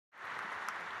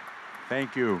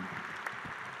Thank you.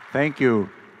 Thank you.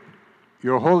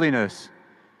 Your Holiness,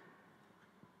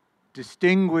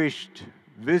 distinguished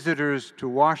visitors to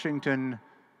Washington,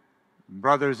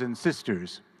 brothers and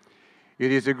sisters, it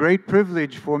is a great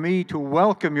privilege for me to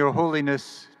welcome Your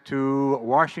Holiness to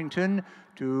Washington,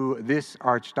 to this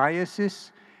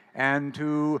Archdiocese, and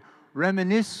to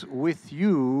reminisce with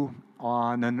you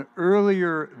on an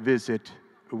earlier visit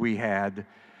we had.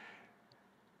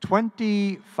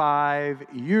 25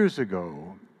 years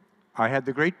ago, I had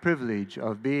the great privilege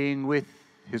of being with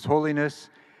His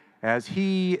Holiness as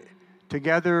he,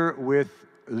 together with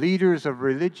leaders of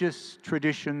religious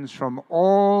traditions from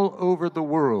all over the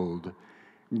world,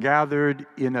 gathered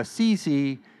in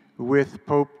Assisi with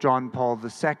Pope John Paul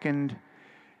II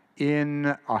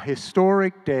in a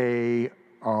historic day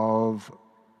of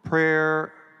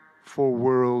prayer for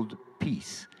world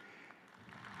peace.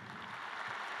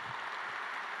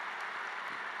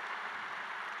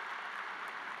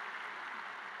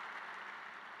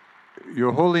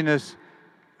 Your Holiness,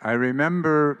 I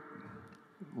remember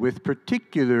with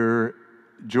particular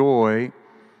joy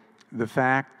the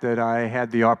fact that I had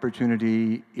the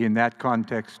opportunity in that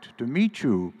context to meet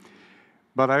you,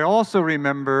 but I also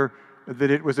remember that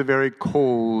it was a very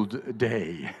cold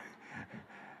day.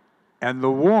 And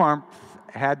the warmth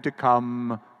had to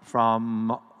come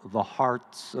from the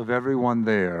hearts of everyone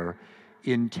there,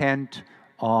 intent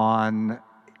on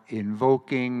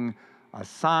invoking a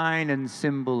sign and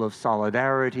symbol of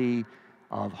solidarity,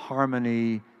 of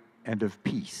harmony, and of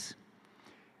peace.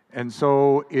 And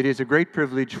so it is a great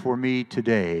privilege for me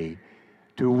today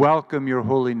to welcome Your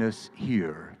Holiness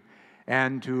here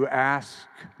and to ask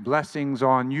blessings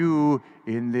on you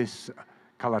in this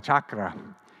Kalachakra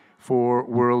for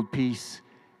world peace,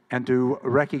 and to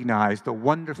recognize the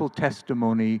wonderful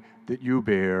testimony that you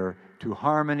bear to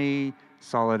harmony,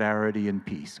 solidarity, and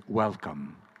peace.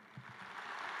 Welcome.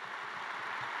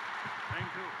 Thank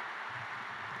you.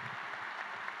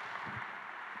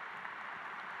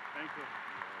 Thank you.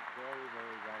 Very,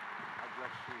 very welcome. God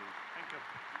bless you. Thank you.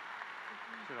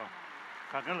 Sit down.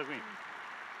 Cardinal, look at me.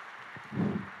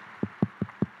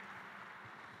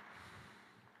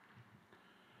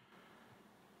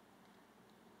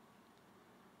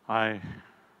 I,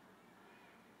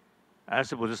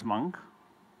 as a Buddhist monk,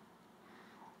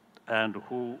 and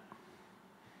who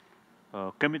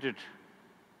committed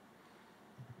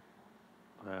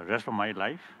the rest of my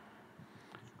life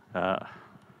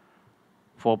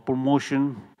for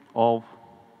promotion of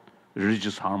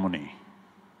religious harmony.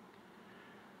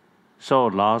 So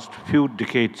last few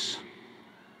decades,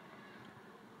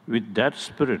 with that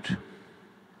spirit,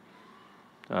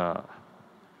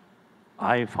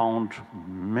 I found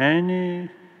many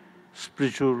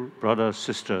spiritual brothers,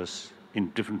 sisters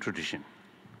in different traditions.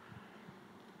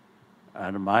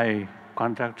 And my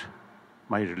contact,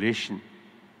 my relation,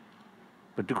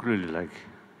 particularly like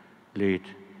late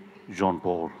John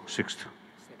Paul VI,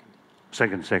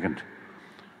 second,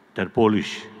 that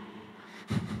Polish.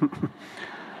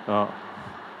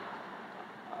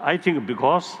 I think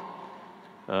because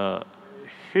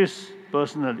his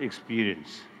personal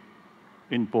experience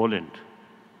in Poland,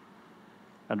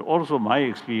 and also my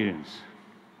experience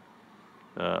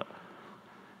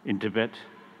in Tibet,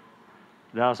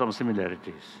 there are some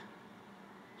similarities.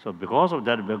 So because of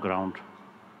that background,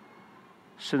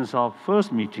 since our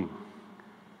first meeting,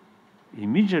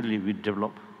 immediately we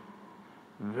developed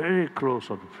very close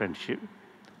sort of friendship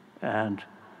and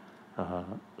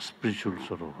spiritual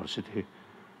sort of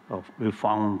we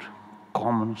found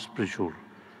common spiritual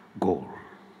goal.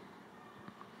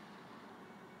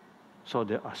 So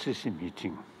the Assisi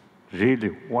meeting, really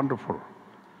wonderful.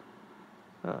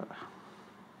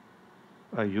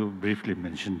 You briefly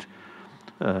mentioned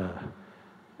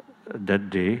that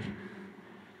day,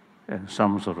 and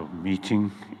some sort of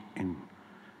meeting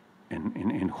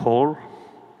in hall,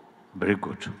 very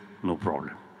good, no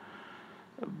problem.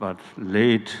 But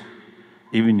late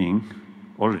evening,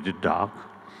 already dark,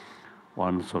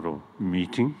 one sort of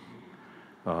meeting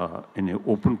in an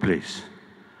open place,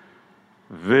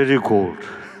 very cold.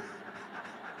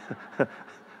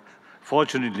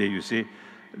 Fortunately, you see,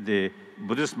 the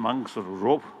Buddhist monks sort of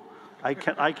robe, I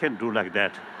can do like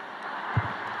that.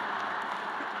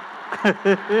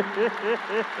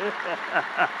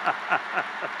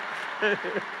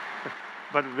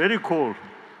 But very cold.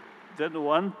 Then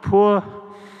one poor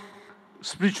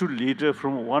spiritual leader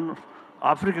from one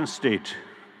African state,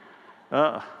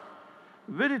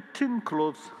 very thin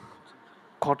clothes,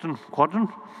 cotton,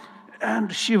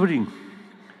 and shivering.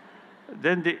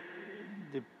 Then the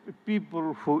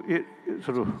people who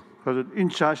sort of in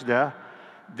charge there,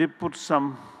 they put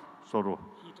some sort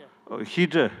of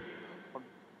heater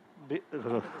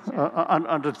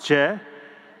under the chair,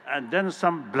 and then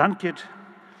some blanket.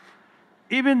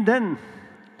 Even then,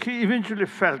 he eventually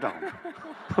fell down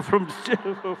from the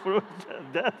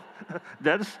chair.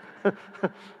 That's a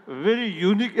very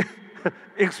unique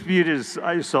experience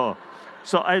I saw.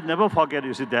 So I never forget,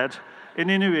 you see, that. In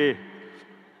any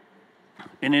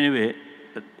way,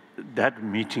 that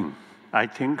meeting, I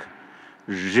think,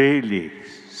 really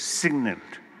signaled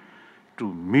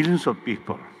to millions of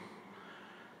people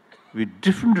with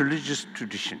different religious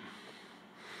tradition,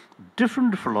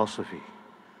 different philosophy,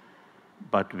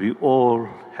 but we all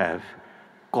have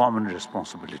common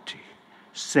responsibility,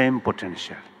 same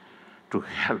potential to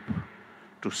help,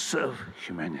 to serve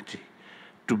humanity,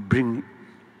 to bring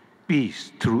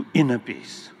peace through inner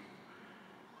peace.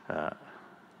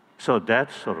 So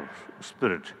that sort of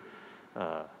spirit,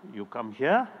 you come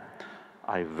here,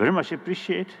 I very much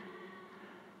appreciate.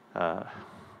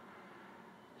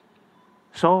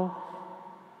 So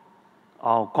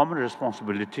our common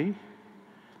responsibility,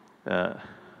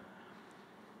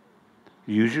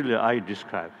 usually I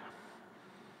describe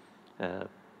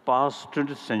past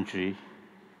 20th century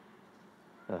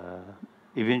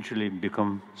eventually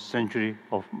become century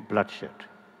of bloodshed.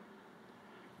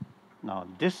 Now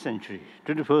this century,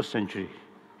 21st century,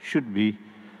 should be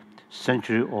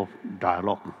century of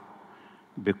dialogue,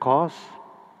 because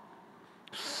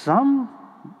some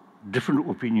different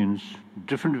opinions,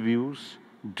 different views,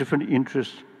 different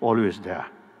interests always there.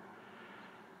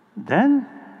 Then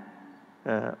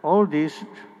all these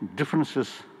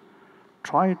differences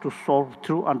try to solve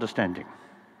through understanding,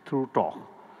 through talk,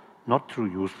 not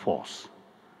through use force.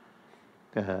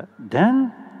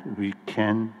 Then we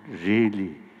can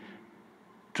really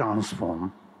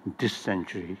transform this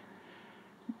century,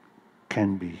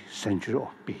 can be century of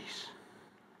peace.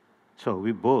 So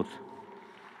we both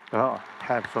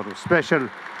have sort of special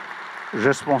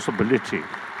responsibility.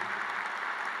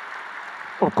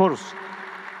 Of course,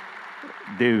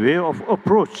 the way of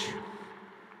approach,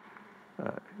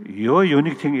 your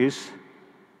unique thing is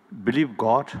believe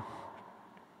God,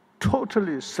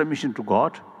 totally submission to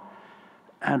God,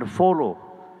 and follow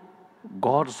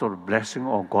God's sort of blessing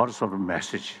or God's sort of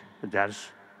message. That's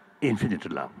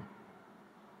infinite love.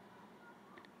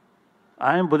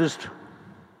 I am Buddhist,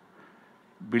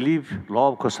 believe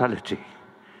law of causality.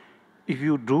 If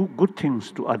you do good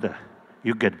things to other,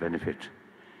 you get benefit.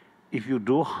 If you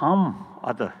do harm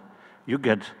other, you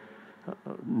get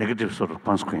negative sort of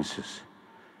consequences.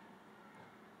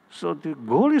 So the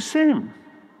goal is same.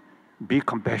 Be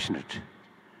compassionate.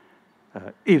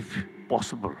 If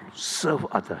possible, serve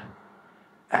other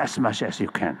as much as you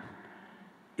can.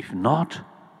 If not,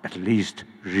 at least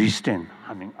restrain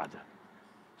harming other.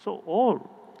 So all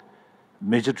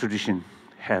major traditions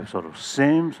have sort of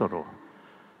same sort of,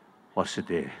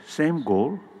 same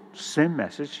goal, same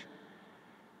message,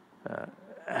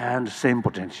 and same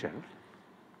potential.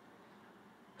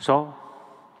 So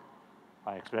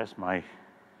I express my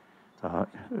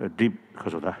deep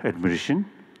because of the admiration.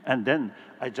 And then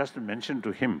I just mentioned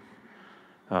to him,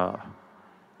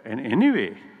 in any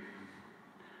way,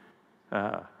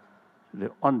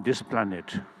 on this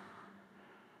planet,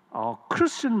 our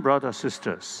Christian brothers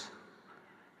sisters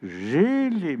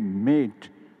really made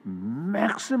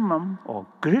maximum or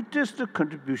greatest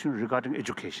contribution regarding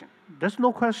education. There's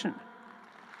no question.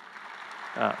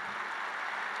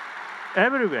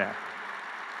 Everywhere.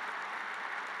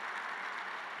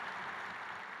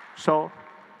 So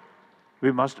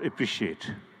we must appreciate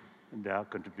their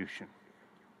contribution.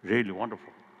 Really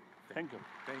wonderful. Thank you.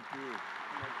 Thank you.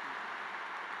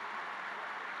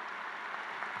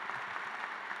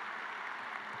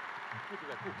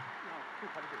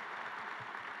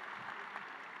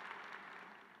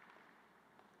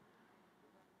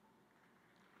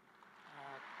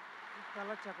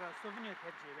 Kalachakra souvenir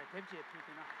tepje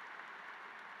pidina.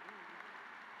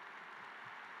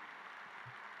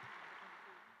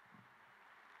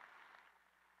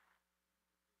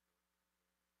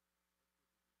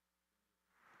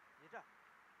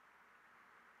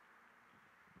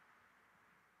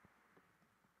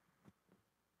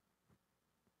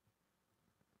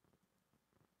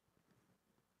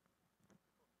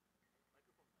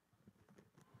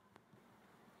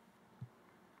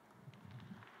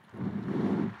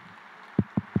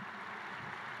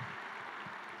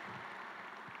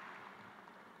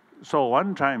 So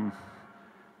one time,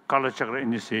 Kalachakra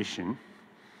initiation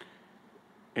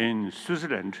in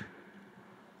Switzerland,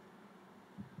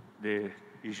 the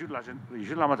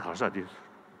Lama Khasa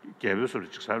gave us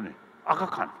a Aga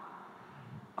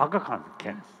Khan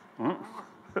can.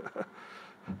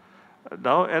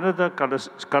 Now another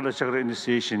Kalachakra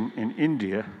initiation in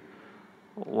India,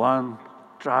 one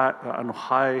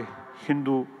high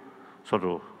Hindu sort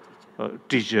of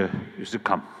teacher used to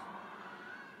come.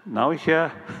 Now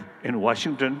here in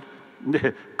Washington,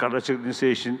 the Kalachakra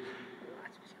initiation,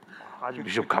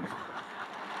 Archbishop come.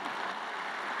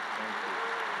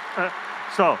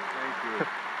 So,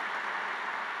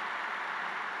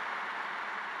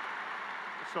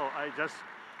 so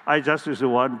I just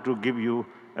want to give you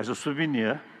as a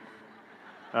souvenir.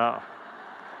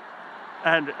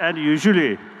 And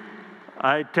usually,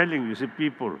 I telling you, see,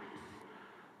 people,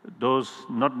 those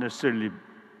not necessarily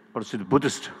also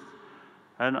Buddhist,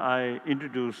 and I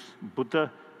introduce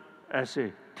Buddha as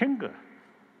a thinker,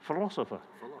 philosopher.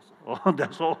 Oh,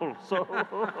 that's all. So. Thank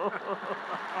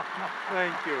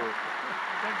you.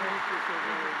 Thank you so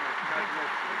very much. God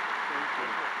bless you. Thank you.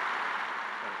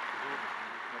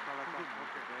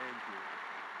 Thank you.